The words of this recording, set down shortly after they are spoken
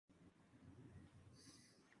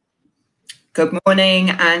Good morning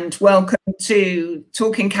and welcome to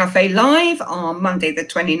Talking Cafe Live on Monday the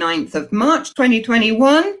 29th of March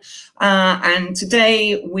 2021. And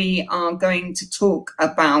today we are going to talk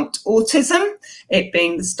about autism, it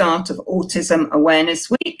being the start of Autism Awareness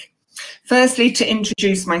Week. Firstly, to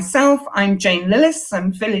introduce myself, I'm Jane Lillis.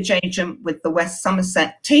 I'm Village Agent with the West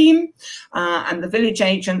Somerset team, and the Village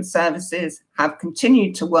Agent services have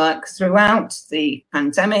continued to work throughout the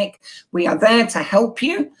pandemic. We are there to help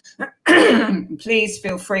you. Please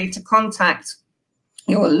feel free to contact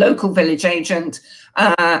your local village agent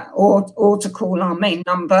or to call our main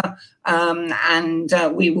number, and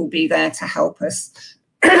we will be there to help us,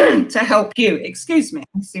 to help you. Excuse me,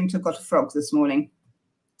 I seem to have got a frog this morning.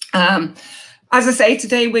 As I say,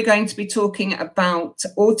 today we're going to be talking about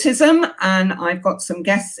autism, and I've got some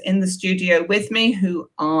guests in the studio with me who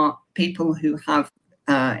are people who have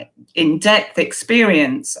in-depth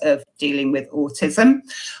experience of dealing with autism.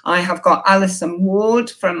 I have got Alison Ward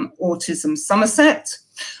from Autism Somerset.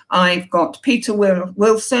 I've got Peter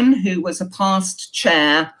Wilson, who was a past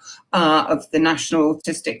chair of the National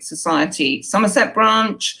Autistic Society Somerset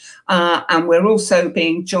branch, and we're also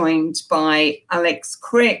being joined by Alex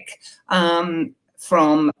Crick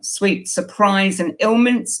from Sweet Surprise in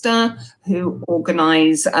Ilminster, who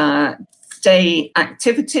organise day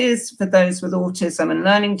activities for those with autism and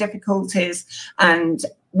learning difficulties. And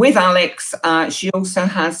with Alex, she also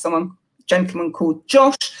has a gentleman called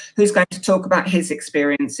Josh, who's going to talk about his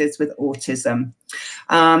experiences with autism.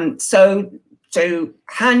 So to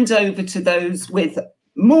hand over to those with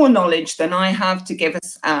more knowledge than I have to give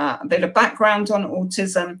us a bit of background on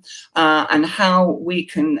autism and how we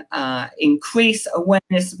can increase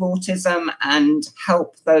awareness of autism and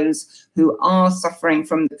help those who are suffering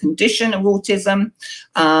from the condition of autism,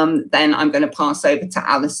 then I'm going to pass over to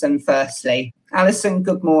Alison firstly. Alison,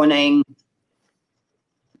 good morning.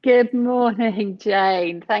 Good morning,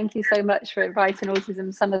 Jane. Thank you so much for inviting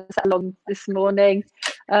Autism Somerset along this morning.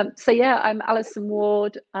 So yeah, I'm Alison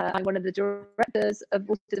Ward. I'm one of the directors of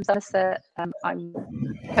Autism Somerset. I'm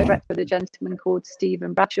co-director with a gentleman called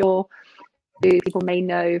Stephen Bradshaw, who people may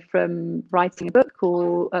know from writing a book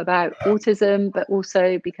about autism, but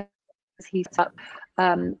also because he's up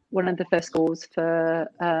one of the first schools for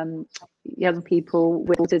young people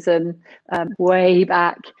with autism way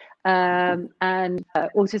back. And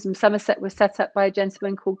Autism Somerset was set up by a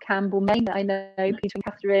gentleman called Campbell Main that I know Peter and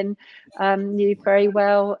Catherine knew very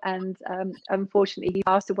well, and unfortunately he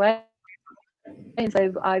passed away. And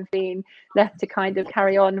so I've been left to kind of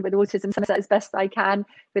carry on with Autism Somerset as best I can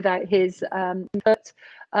without his input.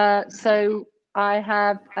 So I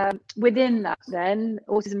have within that then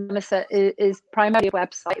Autism Somerset is primarily a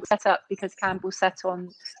website. It was set up because Campbell sat on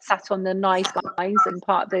the NICE guidelines, and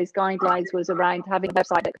part of those guidelines was around having a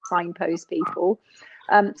website that signposts people.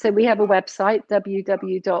 So we have a website,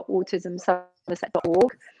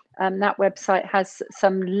 www.autismsomerset.org. That website has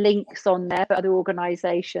some links on there for other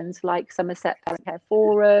organisations like Somerset Parent Care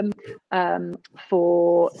Forum,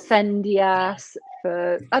 for Sendias,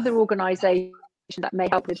 for other organisations that may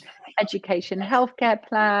help with education, healthcare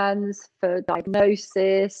plans, for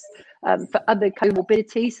diagnosis, for other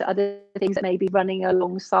comorbidities, so other things that may be running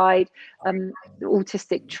alongside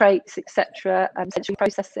autistic traits, etc. Sensory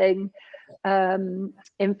processing,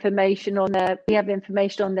 information on there. We have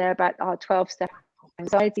information on there about our 12-step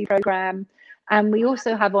anxiety program, and we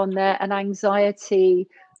also have on there an anxiety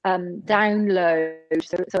download,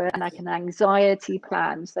 so like an anxiety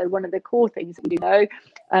plan. So one of the core things that we do know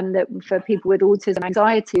that for people with autism,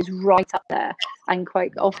 anxiety is right up there, and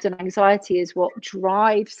quite often anxiety is what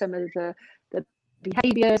drives some of the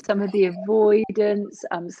behavior, some of the avoidance,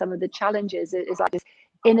 some of the challenges. It's like this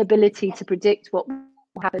inability to predict what will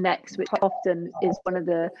happen next, which quite often is one of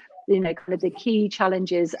the kind of the key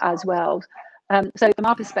challenges as well. So from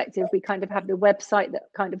our perspective, we kind of have the website that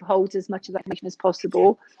kind of holds as much of that information as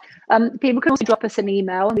possible. People can also drop us an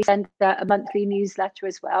email, and we send a monthly newsletter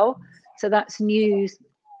as well. So that's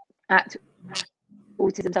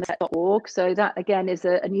news@autismsomerset.org. So that again is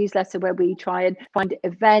a newsletter where we try and find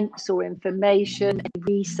events or information and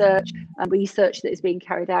research that is being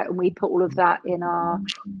carried out, and we put all of that in our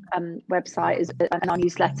website and our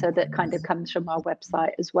newsletter that kind of comes from our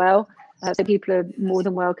website as well. So people are more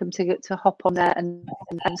than welcome to hop on there and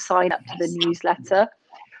sign up to the newsletter.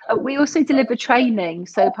 We also deliver training.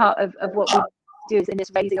 So part of what we do is in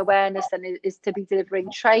this raising awareness and is to be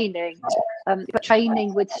delivering training, but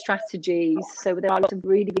training with strategies. So there are lots of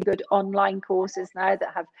really good online courses now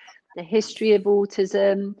that have the history of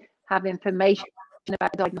autism, have information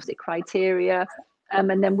about diagnostic criteria,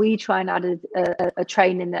 and then we try and add a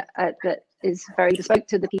training that is very bespoke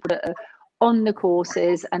to the people that are on the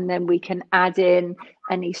courses, and then we can add in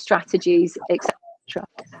any strategies, etc.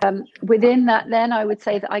 Within that, then I would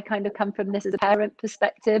say that I kind of come from this as a parent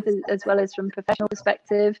perspective as well as from professional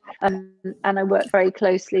perspective, and I work very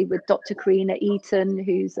closely with Dr. Karina Eaton,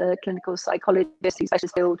 who's a clinical psychologist whose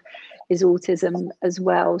specialist field is autism as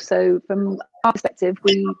well. So from our perspective,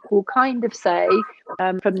 we will kind of say,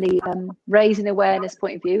 from the raising awareness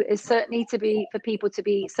point of view, is certainly for people to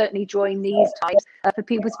be certainly during these times, for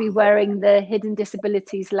people to be wearing the hidden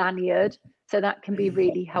disabilities lanyard. So that can be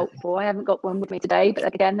really helpful. I haven't got one with me today, but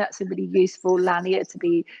again, that's a really useful lanyard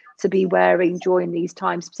to be wearing during these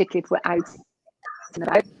times, particularly if we're out and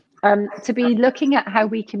about. To be looking at how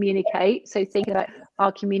we communicate, so thinking about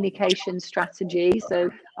our communication strategy. So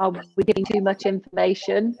are we giving too much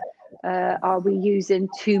information? Are we using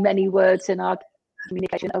too many words in our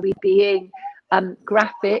communication? Are we being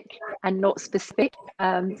graphic and not specific?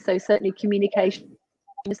 So certainly communication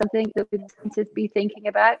is something that we need to be thinking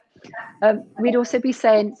about. We'd also be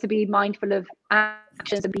saying to be mindful of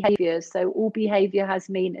actions and behaviours. So all behaviour has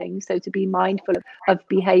meaning. So to be mindful of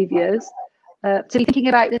behaviours. To be thinking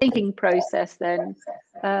about the thinking process then.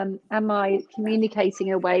 Am I communicating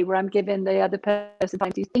in a way where I'm giving the other person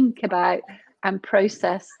time to think about and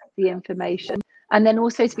process the information? And then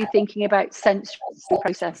also to be thinking about sensory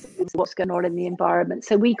processing, what's going on in the environment.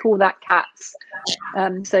 So we call that CATS.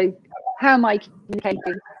 So how am I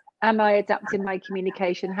communicating? Am I adapting my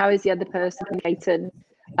communication? How is the other person communicating?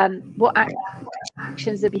 What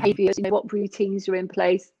actions and behaviours, what routines are in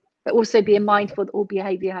place? But also being mindful that all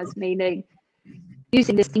behaviour has meaning.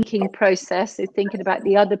 Using this thinking process, so thinking about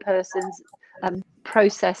the other person's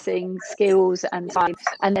processing skills and time,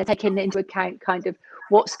 and then taking into account kind of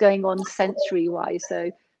what's going on sensory wise.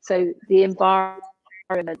 So the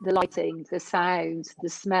environment, the lighting, the sounds, the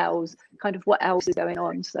smells, kind of what else is going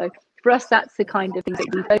on. So for us, that's the kind of things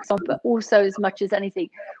that we focus on, but also as much as anything,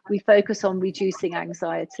 we focus on reducing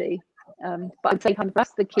anxiety. But I'd say kind of for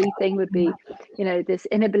us, the key thing would be, this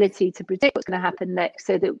inability to predict what's going to happen next,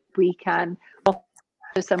 so that we can offer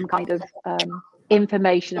some kind of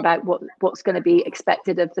information about what's going to be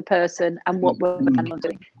expected of the person and what we're planning on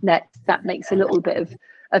doing next. That makes a little bit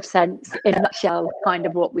of sense in a nutshell, kind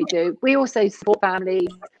of what we do. We also support families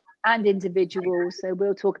and individuals, so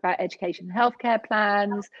we'll talk about education and healthcare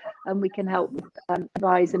plans, and we can help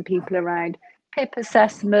advising people around PIP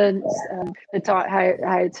assessments,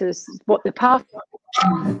 what the pathway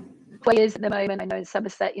is at the moment. I know in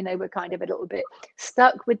Somerset, we're kind of a little bit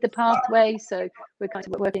stuck with the pathway, so we're kind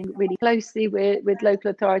of working really closely with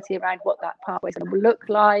local authority around what that pathway is going to look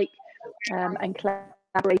like, and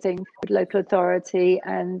collaborating with local authority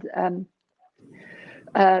and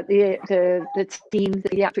the team, the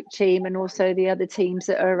pediatric team, and also the other teams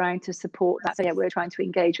that are around to support that. So yeah, we're trying to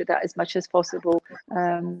engage with that as much as possible.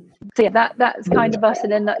 So yeah, that's kind of us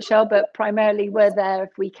in a nutshell, but primarily we're there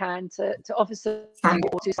if we can to offer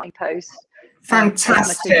support, to signpost Fantastic. as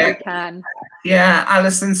much as we can. Yeah,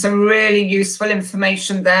 Alison, some really useful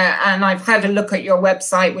information there. And I've had a look at your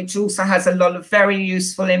website, which also has a lot of very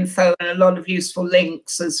useful info and a lot of useful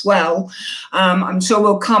links as well. I'm sure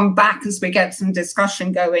we'll come back as we get some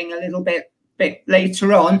discussion going a little bit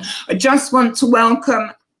later on. I just want to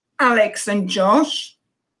welcome Alex and Josh.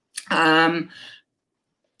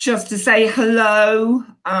 Just to say hello,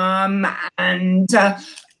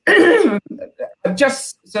 I've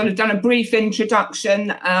just sort of done a brief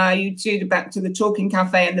introduction. You two back to the Talking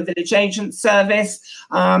Cafe and the Village Agent Service.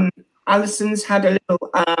 Alison's had a little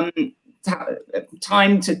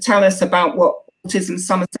time to tell us about what Autism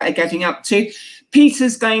Somerset are getting up to.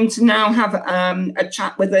 Peter's going to now have a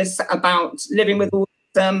chat with us about living with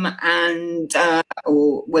autism and,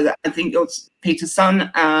 or with, I think it's Peter's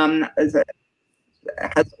son,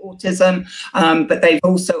 has autism, but they've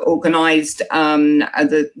also organised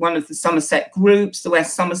one of the Somerset groups, the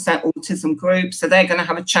West Somerset Autism Group. So they're going to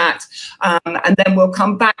have a chat, and then we'll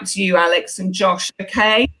come back to you, Alex and Josh.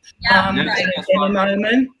 Okay, in a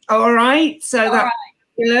moment. All right. So that's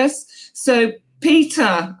fabulous. So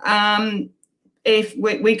Peter, if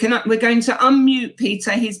we're going to unmute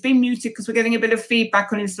Peter. He's been muted because we're getting a bit of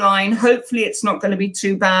feedback on his line. Hopefully it's not going to be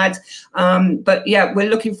too bad. But yeah, we're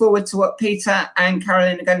looking forward to what Peter and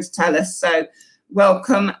Carolyn are going to tell us. So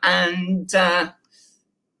welcome. And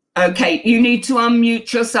okay, you need to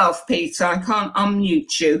unmute yourself, Peter. I can't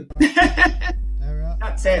unmute you. There we are.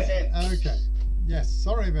 That's it. Okay. Yes,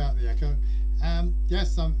 sorry about the echo.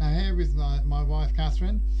 Yes, I'm here with my wife,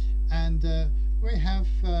 Catherine, and we have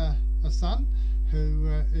a son who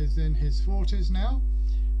is in his 40s now,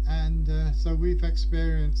 and so we've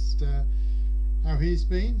experienced how he's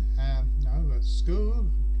been at school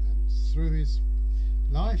and through his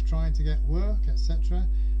life, trying to get work, etc.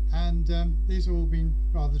 And these have all been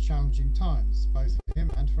rather challenging times, both for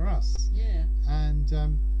him and for us. Yeah.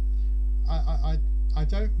 And I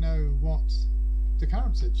don't know what the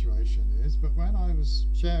current situation is, but when I was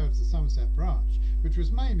chair of the Somerset branch, which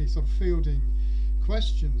was mainly sort of fielding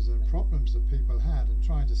questions and problems that people had and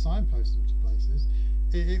trying to signpost them to places,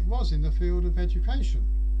 it was in the field of education.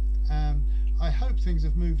 I hope things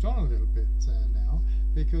have moved on a little bit now,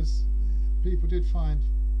 because people did find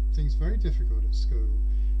things very difficult at school,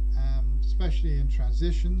 especially in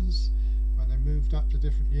transitions when they moved up to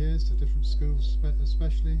different years, to different schools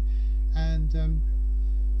especially. And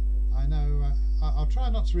I know I'll try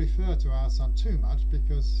not to refer to our son too much,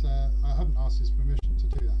 because I haven't asked his permission to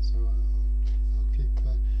do that, so I'll keep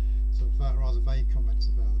sort of rather vague comments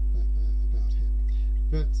about him.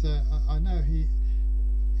 But I know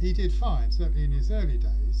he did find, certainly in his early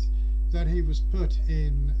days, that he was put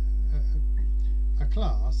in a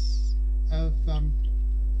class of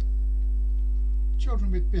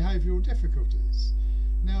children with behavioural difficulties.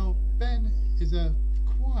 Now, Ben is a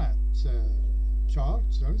quiet child,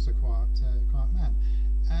 so he's a quiet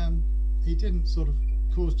man. He didn't sort of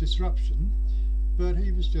cause disruption, but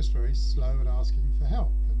he was just very slow at asking for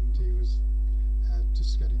help, and he was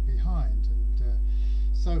just getting behind, and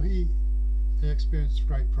so he experienced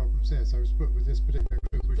great problems there. So he was put with this particular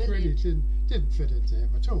group, which really didn't fit into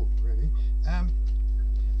him at all, really.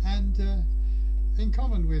 And in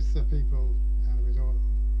common with people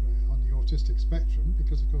on the autistic spectrum,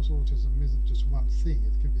 because of course autism isn't just one thing,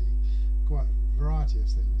 it can be quite a variety of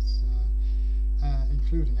things,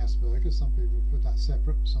 including Asperger's. Some people put that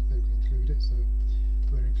separate, some people include it, so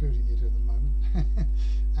we're including it at the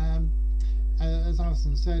moment. As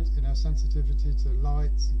Alison said, sensitivity to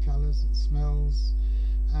lights and colours and smells,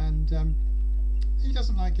 and he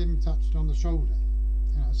doesn't like getting touched on the shoulder,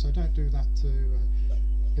 so don't do that to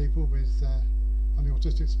people with on the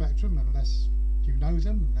autistic spectrum unless you know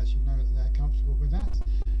them, unless you know that they're comfortable with that.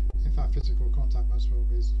 In fact, physical contact most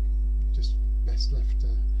probably is just best left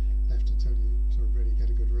until you sort of really get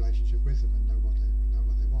a good relationship with them and know what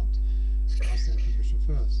they want. Ask their permission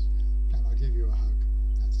first. Can I give you a hug?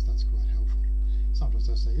 That's quite helpful. Sometimes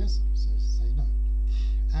they'll say yes, sometimes they'll say no.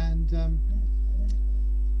 And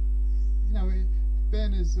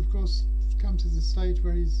Ben has of course come to the stage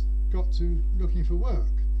where he's got to looking for work,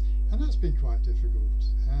 and that's been quite difficult.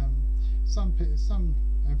 Some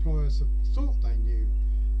employers have thought they knew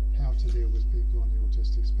how to deal with people on the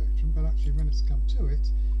autistic spectrum, but actually when it's come to it,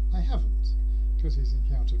 they haven't, because he's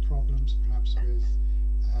encountered problems perhaps with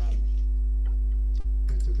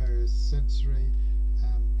the various sensory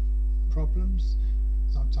problems.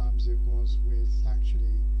 Sometimes it was with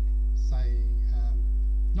actually saying,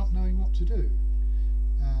 not knowing what to do.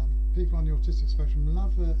 People on the autistic spectrum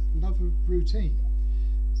love a routine.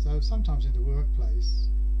 So sometimes in the workplace,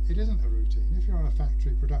 it isn't a routine. If you're on a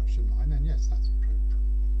factory production line, then yes, that's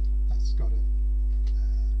got a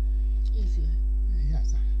easier.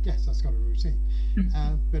 Yes, that's got a routine.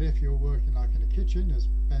 But if you're working like in a kitchen, as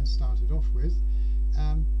Ben started off with,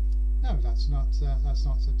 no, that's not so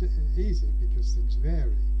easy, because things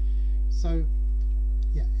vary. So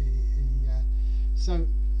yeah,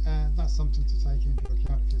 that's something to take into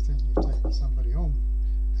account if you're thinking of taking somebody on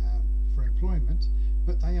for employment.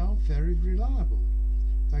 But they are very reliable.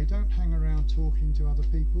 They don't hang around talking to other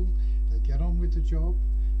people. They get on with the job.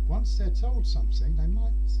 Once they're told something, they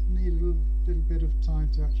might need a little bit of time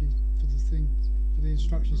to actually for the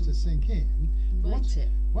instructions to sink in. Once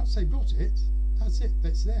they've got it, that's it.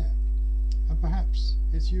 That's there. And perhaps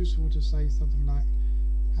it's useful to say something like,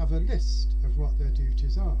 have a list of what their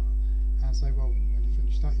duties are, and say, well, when you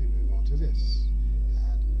finish that, you move on to this,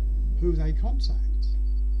 and who they contact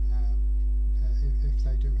if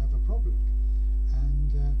they do have a problem.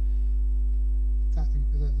 And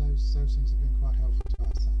those things have been quite helpful to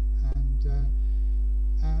us. And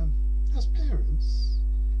as parents,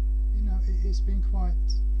 it's been quite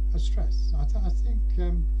a stress. I think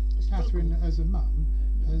Catherine, as a mum,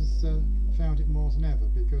 has found it more than ever,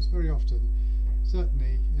 because very often,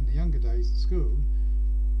 certainly in the younger days at school,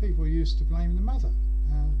 people used to blame the mother,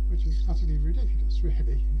 which is utterly ridiculous,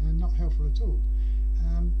 really, and not helpful at all.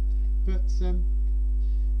 But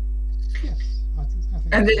yes, I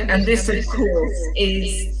think and this, of course,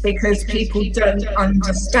 is because people don't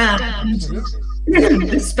understand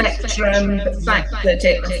the spectrum, the fact that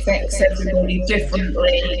it affects everybody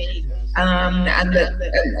differently, and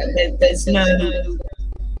that there's no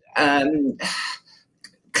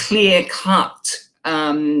clear-cut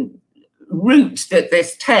route that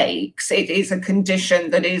this takes. It is a condition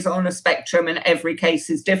that is on a spectrum, and every case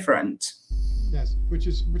is different. Yes, which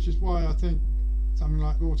is why I think something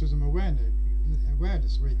like Autism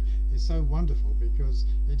Awareness Week is so wonderful, because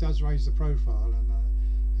it does raise the profile, and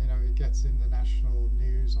you know, it gets in the national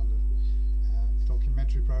news on the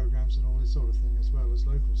documentary programs and all this sort of thing, as well as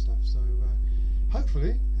local stuff. So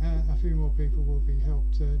hopefully a few more people will be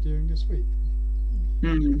helped during this week.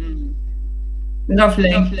 Mm-hmm.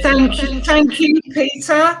 Lovely. Thank you,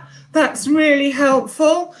 Peter. That's really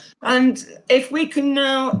helpful. And if we can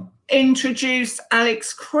now introduce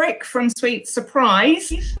Alex Crick from Sweet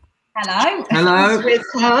Surprise. Hello. With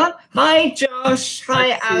her. Hi, Josh.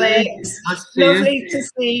 Hi, Alex. Lovely to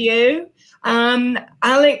see you.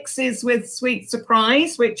 Alex is with Sweet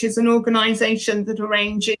Surprise, which is an organisation that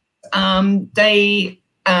arranges day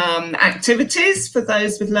activities for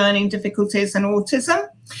those with learning difficulties and autism.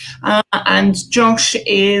 And Josh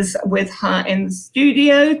is with her in the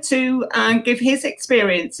studio to give his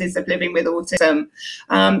experiences of living with autism.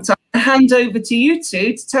 So I'll hand over to you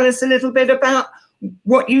two to tell us a little bit about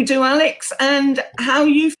what you do, Alex, and how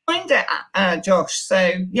you find it, Josh.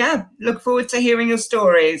 So yeah, look forward to hearing your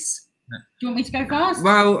stories. Do you want me to go first?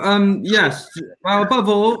 Well, yes. Well, above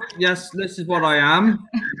all, yes, this is what I am.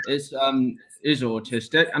 Is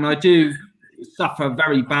autistic, and I do suffer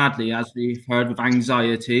very badly, as we've heard, with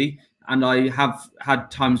anxiety. And I have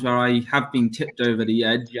had times where I have been tipped over the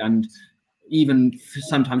edge, and even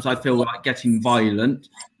sometimes I feel like getting violent,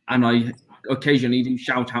 and I occasionally do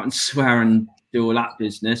shout out and swear and do all that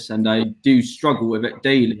business, and I do struggle with it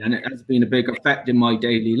daily, and it has been a big effect in my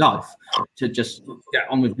daily life to just get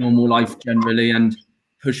on with normal life generally and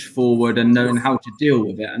push forward and knowing how to deal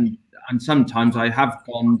with it. And sometimes I have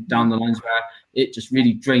gone down the lines where it just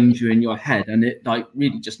really drains you in your head, and it like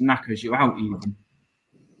really just knackers you out even.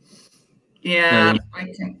 Yeah,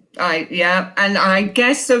 and I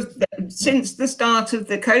guess since the start of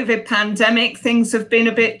the COVID pandemic, things have been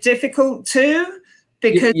a bit difficult too,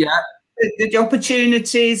 because the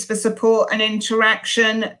opportunities for support and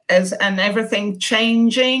interaction and everything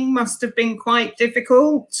changing must have been quite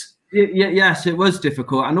difficult. Yes, it was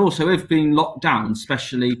difficult, and also we've been locked down,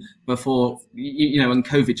 especially before, you know, when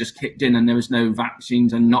COVID just kicked in and there was no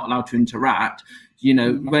vaccines and not allowed to interact. You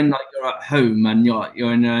know, when like you're at home and you're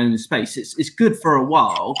in your own space, it's good for a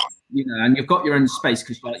while, you know, and you've got your own space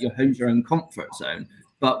because like your home's your own comfort zone.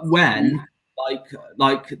 But when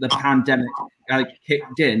like the pandemic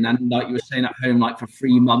kicked in, and like you were staying at home like for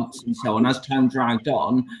 3 months and so on, as time dragged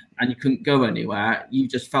on and you couldn't go anywhere, you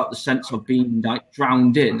just felt the sense of being like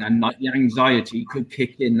drowned in, and like the anxiety could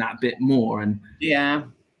kick in that bit more. And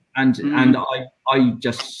I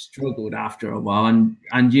just struggled after a while,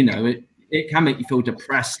 and you know, it can make you feel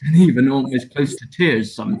depressed and even almost close to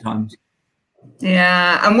tears sometimes.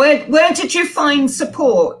 Yeah. And where did you find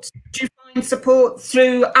support? Did you find support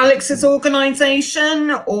through Alex's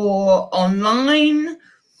organisation or online?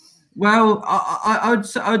 Well,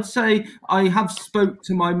 I'd say I have spoke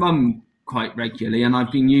to my mum quite regularly, and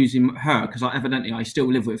I've been using her because evidently I still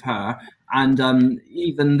live with her. And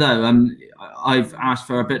even though I've asked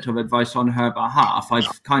for a bit of advice on her behalf,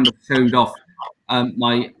 I've kind of showed off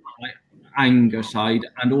my anger side.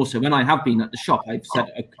 And also when I have been at the shop, I've said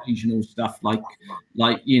occasional stuff like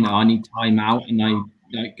you know, I need time out, and I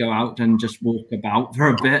like go out and just walk about for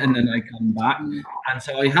a bit and then I come back. And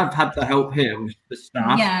so I have had the help here with the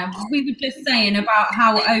staff. Yeah, we were just saying about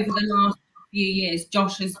how over the last few years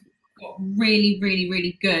Josh has got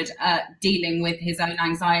really good at dealing with his own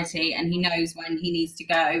anxiety, and he knows when he needs to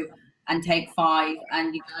go and take 5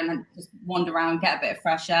 and you go and just wander around, get a bit of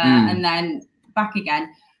fresh air and then back again.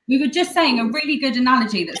 We were just saying a really good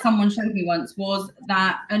analogy that someone showed me once was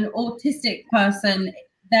that an autistic person,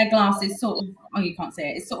 their glass is sort of, oh, you can't see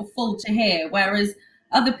it, it's sort of full to here, whereas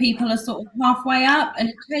other people are sort of halfway up, and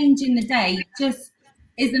a change in the day just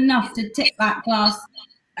is enough to tip that glass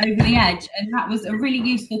over the edge. And that was a really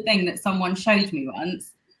useful thing that someone showed me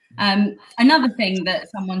once. Another thing that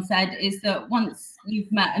someone said is that once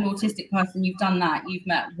you've met an autistic person, you've done that, you've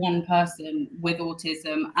met one person with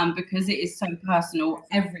autism, and because it is so personal,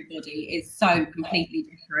 everybody is so completely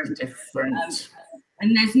different.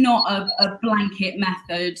 And there's not a blanket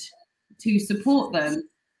method to support them.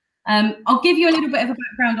 I'll give you a little bit of a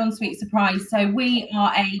background on Sweet Surprise. So we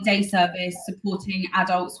are a day service supporting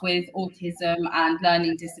adults with autism and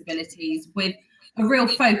learning disabilities with a real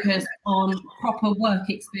focus on proper work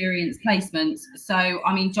experience placements. So,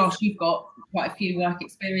 I mean, Josh, you've got quite a few work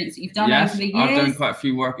experience that you've done over the years. I've done quite a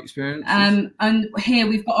few work experiences. And here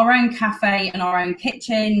we've got our own cafe and our own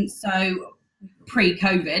kitchen. So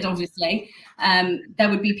pre-COVID, obviously, there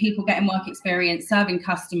would be people getting work experience serving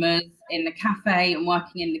customers in the cafe and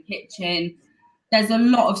working in the kitchen. There's a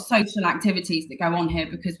lot of social activities that go on here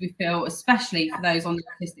because we feel, especially for those on the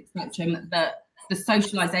autistic spectrum, that the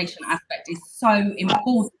socialization aspect is so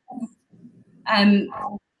important.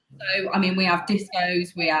 So, I mean, we have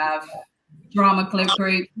discos, we have drama club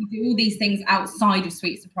groups, we do all these things outside of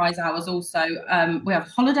Sweet Surprise Hours also. We have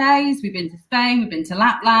holidays, we've been to Spain, we've been to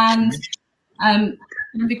Lapland,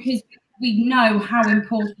 because we know how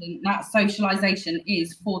important that socialization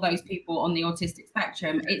is for those people on the autistic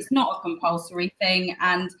spectrum. It's not a compulsory thing.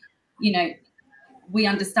 And, you know, we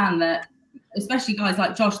understand that, especially guys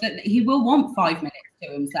like Josh, that he will want 5 minutes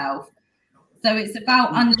to himself. So it's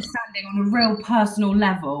about understanding on a real personal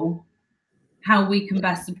level how we can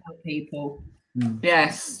best support people.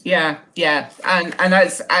 Yes, yeah. And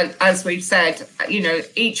as we've said, you know,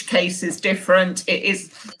 each case is different. It is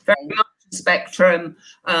very much a spectrum.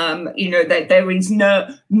 You know, there is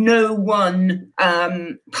no one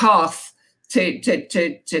path to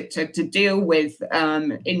deal with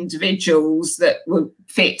individuals that will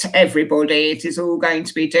fit everybody. It is all going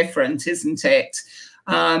to be different, isn't it?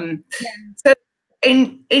 So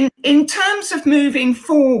in terms of moving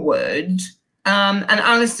forward, and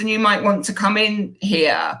Alison, you might want to come in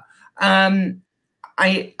here. I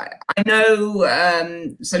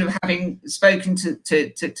know, sort of having spoken to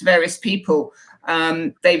various people,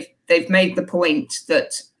 they've made the point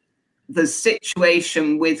that the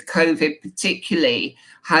situation with COVID particularly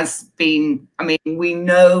has been, I mean, we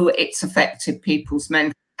know it's affected people's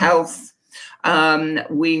mental health.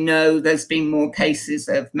 We know there's been more cases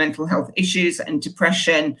of mental health issues and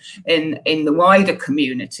depression in the wider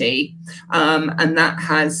community, and that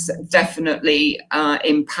has definitely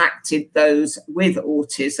impacted those with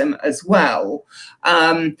autism as well.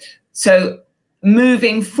 So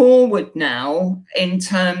moving forward now, in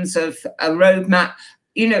terms of a roadmap,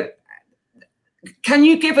 you know, can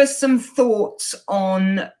you give us some thoughts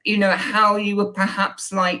on, you know, how you would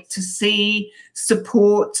perhaps like to see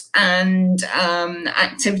support and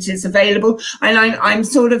activities available? And I'm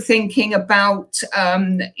sort of thinking about,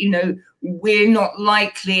 you know, we're not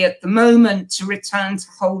likely at the moment to return to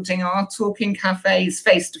holding our talking cafes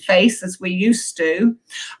face to face as we used to,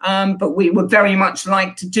 but we would very much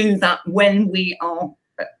like to do that when we are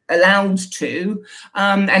allowed to.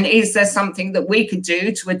 And is there something that we could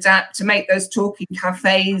do to adapt to make those talking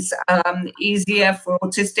cafes easier for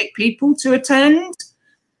autistic people to attend?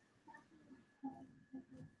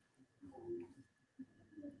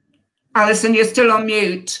 Alison, you're still on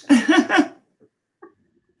mute.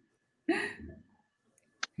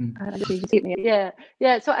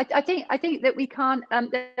 Yeah. So I think that we can't.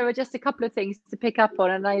 There are just a couple of things to pick up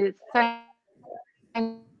on, and I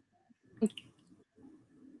thank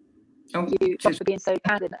you, Josh, for being so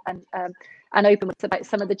candid and open with about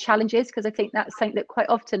some of the challenges, because I think that's something that quite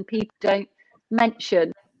often people don't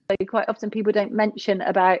mention. So quite often people don't mention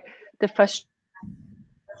about the frustration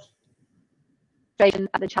and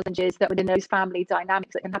the challenges that within those family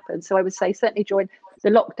dynamics that can happen. So I would say certainly during the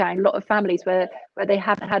lockdown, a lot of families where they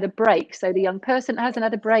haven't had a break. So the young person hasn't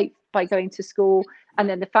had a break by going to school, and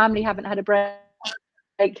then the family haven't had a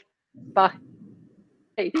break by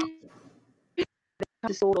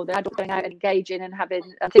or the adult going out and engaging and having.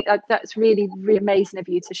 I think that's really, really amazing of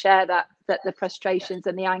you to share that the frustrations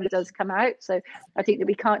and the anger does come out. So I think that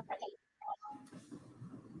we can't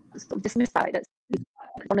sort of dismiss that. That's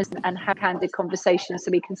honest and have candid conversations so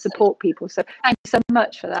we can support people. So thank you so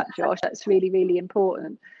much for that, Josh. That's really, really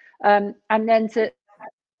important. And then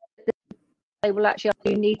they will actually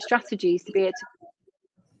you need strategies to be able to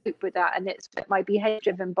cope with that, and it's my behaviour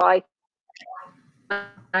driven by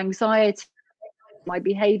anxiety. My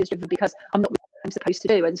behaviour is driven because I'm not what I'm supposed to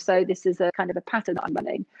do, and so this is a kind of a pattern that I'm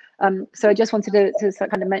running. So I just wanted to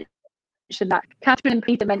kind of mention that. Catherine and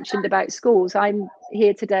Peter mentioned about schools. I'm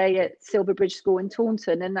here today at Silverbridge School in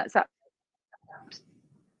Taunton, and that's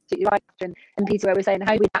absolutely right. And Peter, where we're saying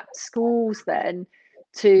how we adapt schools then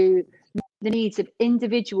to the needs of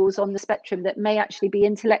individuals on the spectrum that may actually be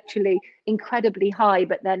intellectually incredibly high,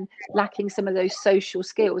 but then lacking some of those social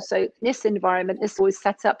skills. So this environment, this was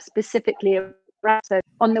set up specifically around. So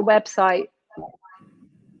on the website,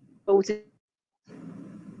 autism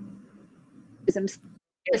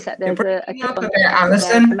there's a couple of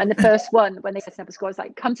Alison. and the first one when they set up a school, I was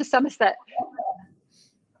like, come to Somerset.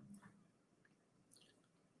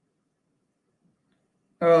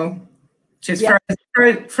 Oh, she's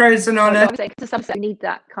frozen on I her. was saying, to Somerset, you need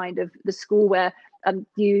that kind of the school where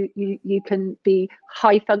you can be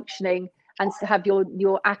high functioning and have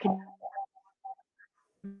your academic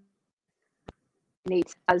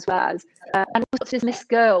needs as well as and also autism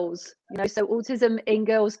girls, you know, so autism in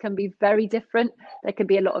girls can be very different. There can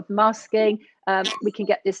be a lot of masking. We can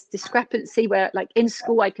get this discrepancy where, like, in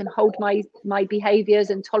school I can hold my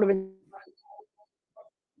behaviors and tolerance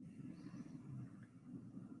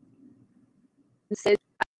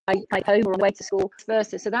home or away to school,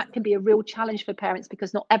 versa. So that can be a real challenge for parents,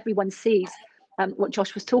 because not everyone sees what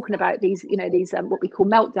Josh was talking about, these what we call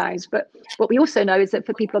meltdowns. But what we also know is that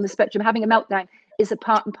for people on the spectrum, having a meltdown is a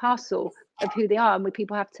part and parcel of who they are, and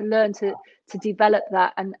people have to learn to develop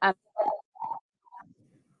that and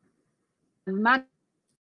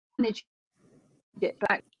manage it.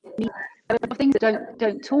 But there are things that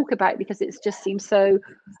don't talk about because it just seems so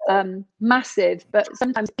massive. But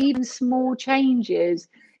sometimes even small changes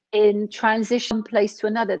in transition place to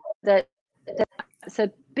another, that's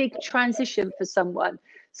a big transition for someone.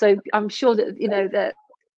 So I'm sure that that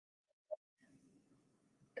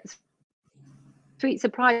sweet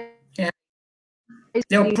surprise. Yeah.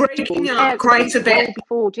 You're breaking up quite a bit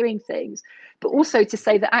before doing things, but also to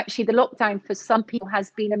say that actually the lockdown for some people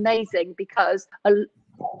has been amazing because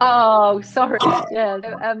oh, sorry. Yeah.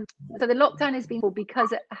 So the lockdown has been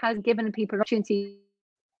because it has given people an opportunity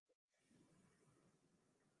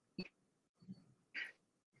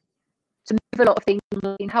to move a lot of things,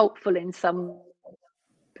 being helpful in some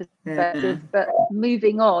perspective. But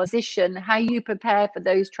moving on, transition, how you prepare for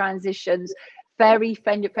those transitions, very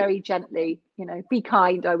gently. Be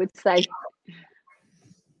kind, I would say.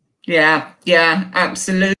 Yeah,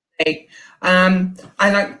 absolutely.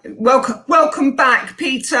 Welcome back,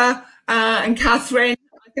 Peter and Catherine.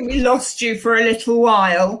 I think we lost you for a little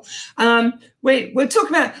while. We're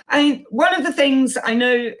talking about, one of the things I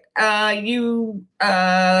know, you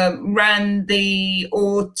ran the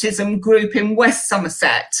autism group in West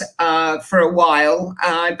Somerset for a while.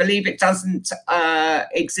 I believe it doesn't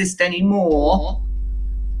exist anymore,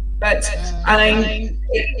 but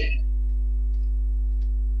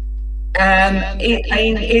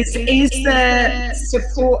is there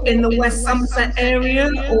support in the West Somerset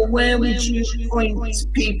area, or where would you point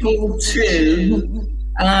people to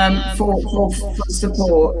for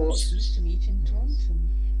support?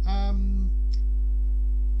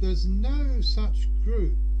 There's no such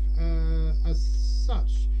group as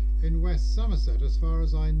such in West Somerset, as far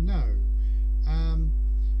as I know.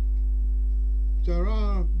 There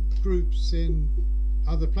are groups in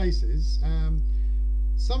other places.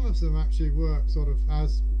 Some of them actually work sort of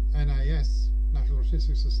as NAS, National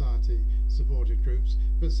Autistic Society supported groups,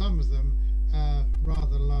 but some of them,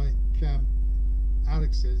 rather like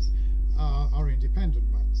Alex's, are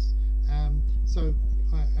independent ones. So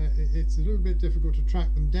it's a little bit difficult to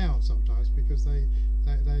track them down sometimes, because they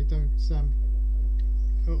don't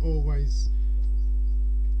always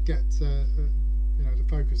get the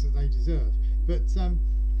focus that they deserve. But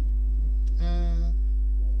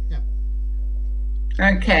yeah.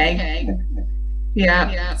 Okay.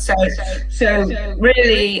 Yeah. So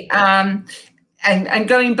really, and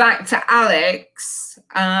going back to Alex,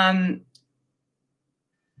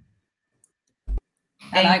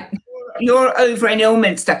 you're over in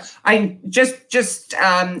Ilminster. I just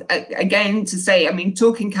again to say,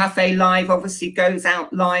 Talking Cafe Live obviously goes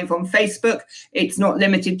out live on Facebook. It's not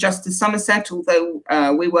limited just to Somerset, although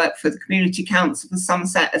we work for the Community Council for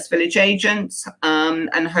Somerset as village agents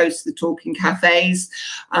and host the Talking Cafes.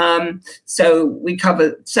 So we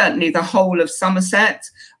cover certainly the whole of Somerset,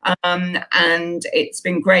 and it's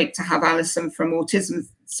been great to have Alison from Autism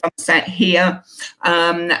Somerset here,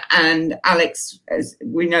 and Alex, as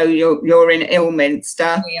we know, you're in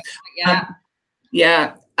Ilminster.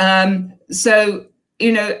 So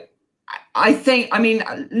I think,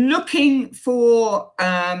 looking for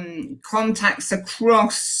contacts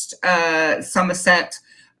across Somerset,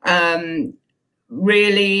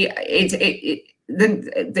 really,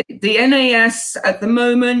 the NAS at the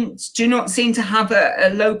moment do not seem to have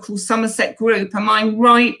a local Somerset group. Am I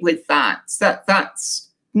right with that? That's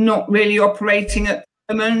not really operating at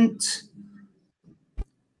the moment?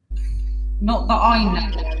 Not that I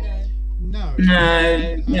know.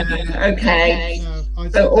 No. Okay.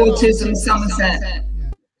 So Autism Somerset,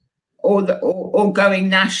 or going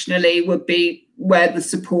nationally would be where the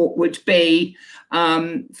support would be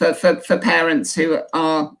for parents who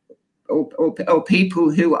are or people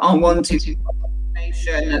who are wanting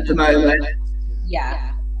information at the moment.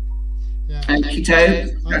 Yeah. Thank you,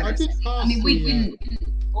 I did pass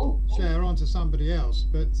share on to somebody else,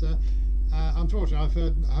 but unfortunately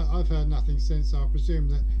I've heard nothing since. I presume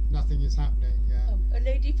that nothing is happening. A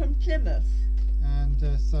lady from Plymouth. And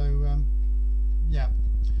if I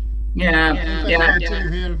do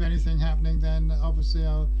hear of anything happening, then obviously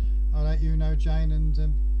I'll let you know, Jane.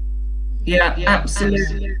 And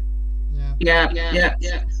absolutely.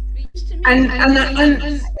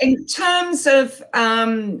 And in terms of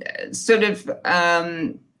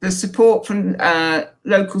the support from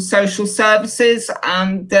local social services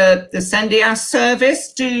and the Sendias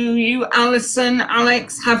service. Do you, Alison,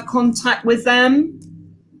 Alex, have contact with them?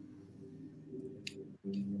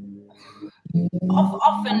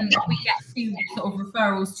 Often we get sort of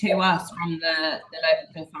referrals to us from the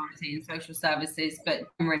local authority and social services, but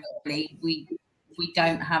generally we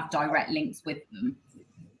don't have direct links with them.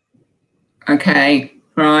 Okay,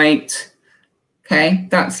 right. Okay,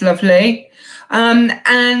 that's lovely.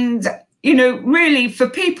 And you know, really, for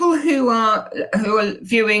people who are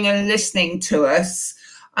viewing and listening to us,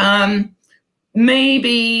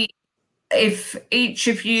 maybe if each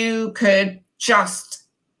of you could just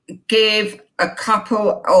give a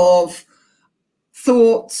couple of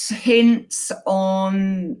thoughts, hints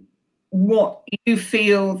on what you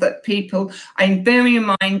feel that people, and bearing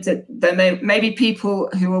in mind that there may be people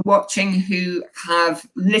who are watching who have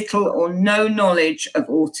little or no knowledge of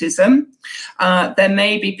autism. There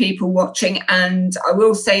may be people watching, and I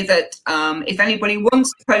will say that if anybody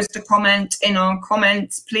wants to post a comment in our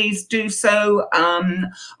comments, please do so.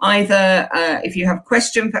 Either if you have a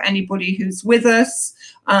question for anybody who's with us,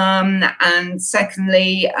 and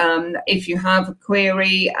secondly, if you have a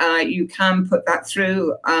query, you can put that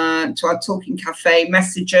through to our Talking Cafe,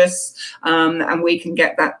 message us, and we can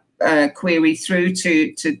get that query through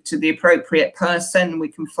to the appropriate person. We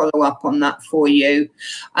can follow up on that for you.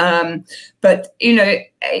 But you know,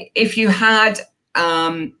 if you had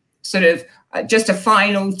sort of just a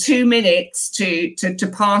final 2 minutes to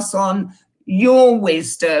pass on your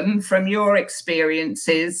wisdom from your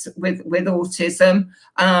experiences with autism,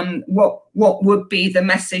 what would be the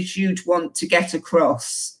message you'd want to get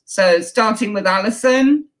across? So starting with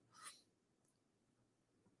Alison.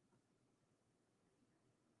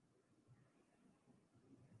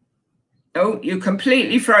 Oh, you're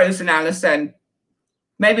completely frozen, Alison.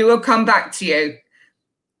 Maybe we'll come back to you.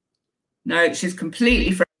 No, she's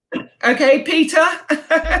completely frozen. Okay, Peter.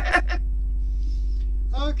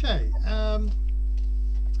 Okay.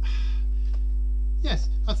 Yes,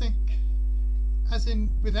 I think, as in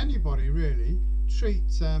with anybody really,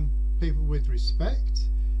 treat people with respect,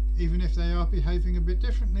 even if they are behaving a bit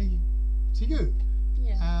differently to you.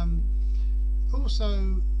 Yeah.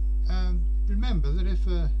 Also, remember that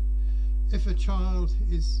if a child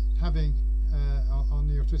is having on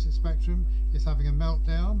the autistic spectrum is having a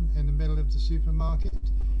meltdown in the middle of the supermarket,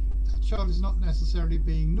 that child is not necessarily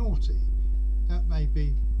being naughty. That may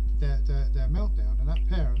be their meltdown, and that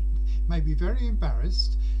parent may be very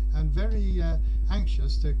embarrassed and very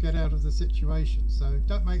anxious to get out of the situation. So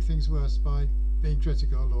don't make things worse by being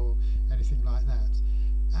critical or anything like that.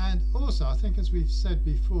 And also, I think, as we've said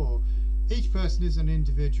before, each person is an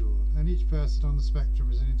individual, and each person on the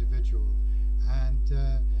spectrum is an individual, and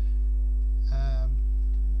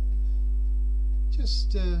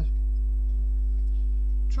just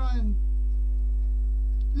try and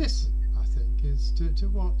listen, I think, is to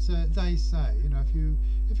what they say. You know,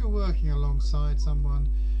 if you're working alongside someone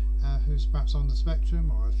who's perhaps on the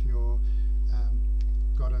spectrum, or if you're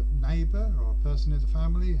got a neighbour or a person in the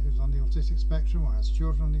family who's on the autistic spectrum or has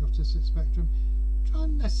children on the autistic spectrum, try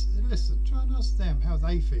and listen, try and ask them how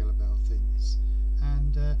they feel about things,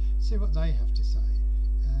 and see what they have to say.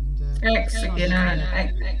 And excellent.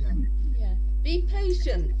 Yeah. Be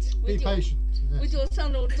patient. With your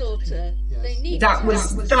son or daughter. Yes. They need that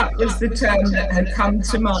was the term that had come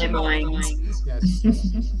to my mind. Yes.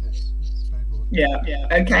 Yeah.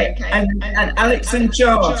 Okay. And Alex and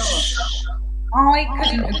Josh. I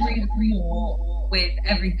couldn't agree more with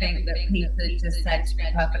everything that Peter just said, to be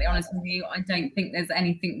perfectly honest with you. I don't think there's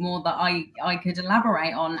anything more that I could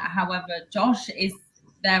elaborate on. However, Josh, is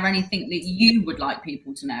there anything that you would like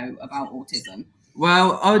people to know about autism?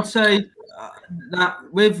 Well, I would say that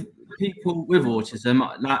with people with autism,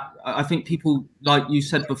 that I think people, like you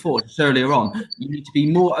said before, just earlier on, you need to be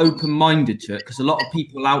more open-minded to it, because a lot of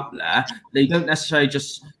people out there, they don't necessarily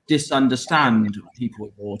just misunderstand people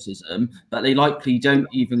with autism, but they likely don't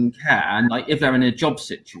even care. And like, if they're in a job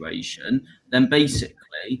situation, then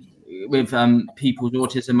basically with people with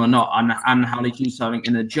autism or not, and how they do something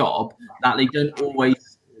in a job, that they don't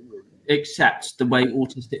always accept the way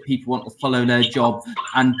autistic people want to follow their job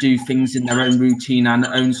and do things in their own routine and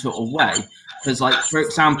own sort of way. Because, like, for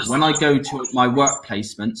example, when I go to my work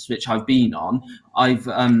placements, which I've been on, I've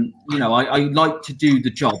you know, I like to do the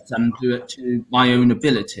jobs and do it to my own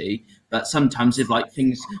ability, but sometimes if like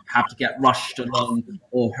things have to get rushed along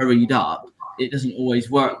or hurried up, it doesn't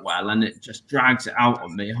always work well, and it just drags it out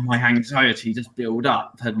on me, and my anxiety just build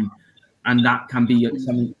up, and that can be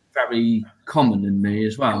something very common in me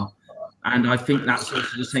as well. And I think that's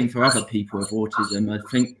also the same for other people with autism. I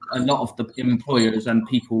think a lot of the employers and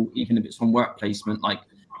people, even if it's on work placement, like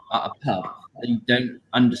at a pub, they don't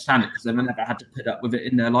understand it because they've never had to put up with it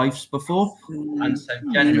in their lives before. And so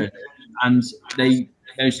generally, and they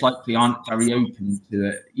most likely aren't very open to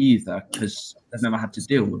it either because they've never had to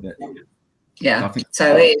deal with it. Yeah,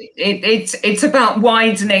 so it's about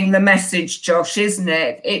widening the message, Josh, isn't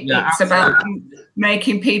it? It's about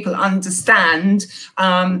making people understand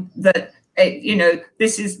that you know,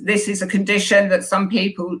 this is a condition that some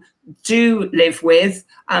people do live with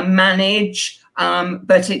and manage,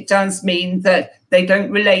 but it does mean that they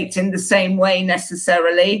don't relate in the same way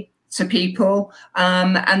necessarily to people,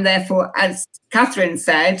 and therefore, as Catherine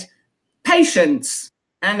said, patience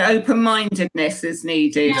and open-mindedness is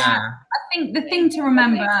needed. Yeah, I think the thing to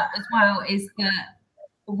remember as well is that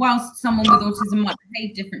whilst someone with autism might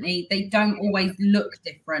behave differently, they don't always look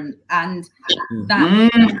different, and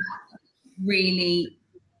that's really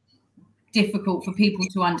difficult for people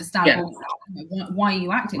to understand. Yeah. Well, why are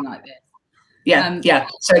you acting like this? Yeah, yeah.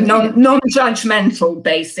 So non-judgmental,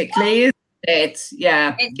 basically, isn't it?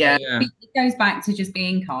 Yeah, it goes back to just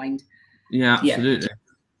being kind. Yeah, absolutely.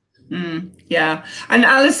 Yeah. And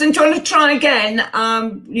Alison, do you want to try again?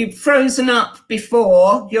 You've frozen up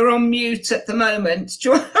before. You're on mute at the moment. Do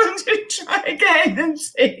you want to try again and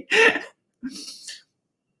see?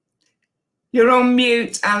 You're on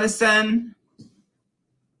mute, Alison.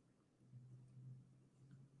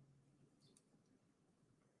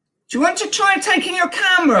 Do you want to try taking your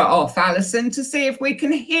camera off, Alison, to see if we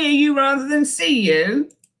can hear you rather than see you?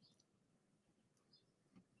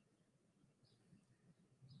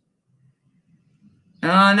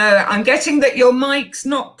 Oh, no, I'm getting that your mic's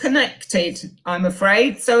not connected, I'm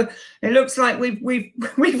afraid. So it looks like we've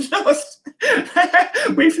lost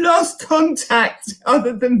we've lost contact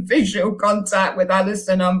other than visual contact with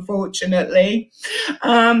Alison, unfortunately.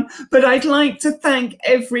 But I'd like to thank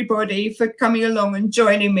everybody for coming along and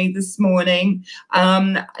joining me this morning.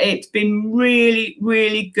 It's been really,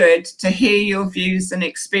 really good to hear your views and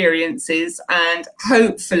experiences, and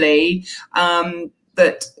hopefully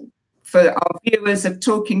that for our viewers of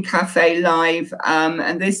Talking Cafe Live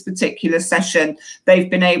and this particular session, they've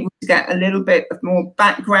been able to get a little bit of more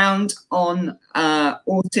background on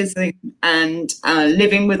autism and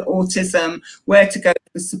living with autism, where to go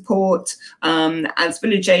for support. As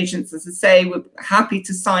village agents, as I say, we're happy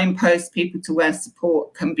to signpost people to where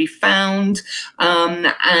support can be found.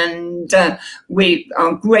 And we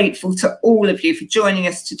are grateful to all of you for joining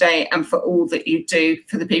us today and for all that you do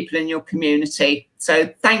for the people in your community.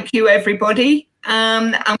 So thank you, everybody.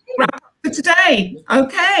 And we'll wrap up for today.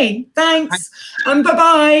 Okay, thanks. And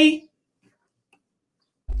bye-bye.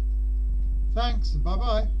 Thanks,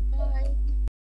 bye-bye.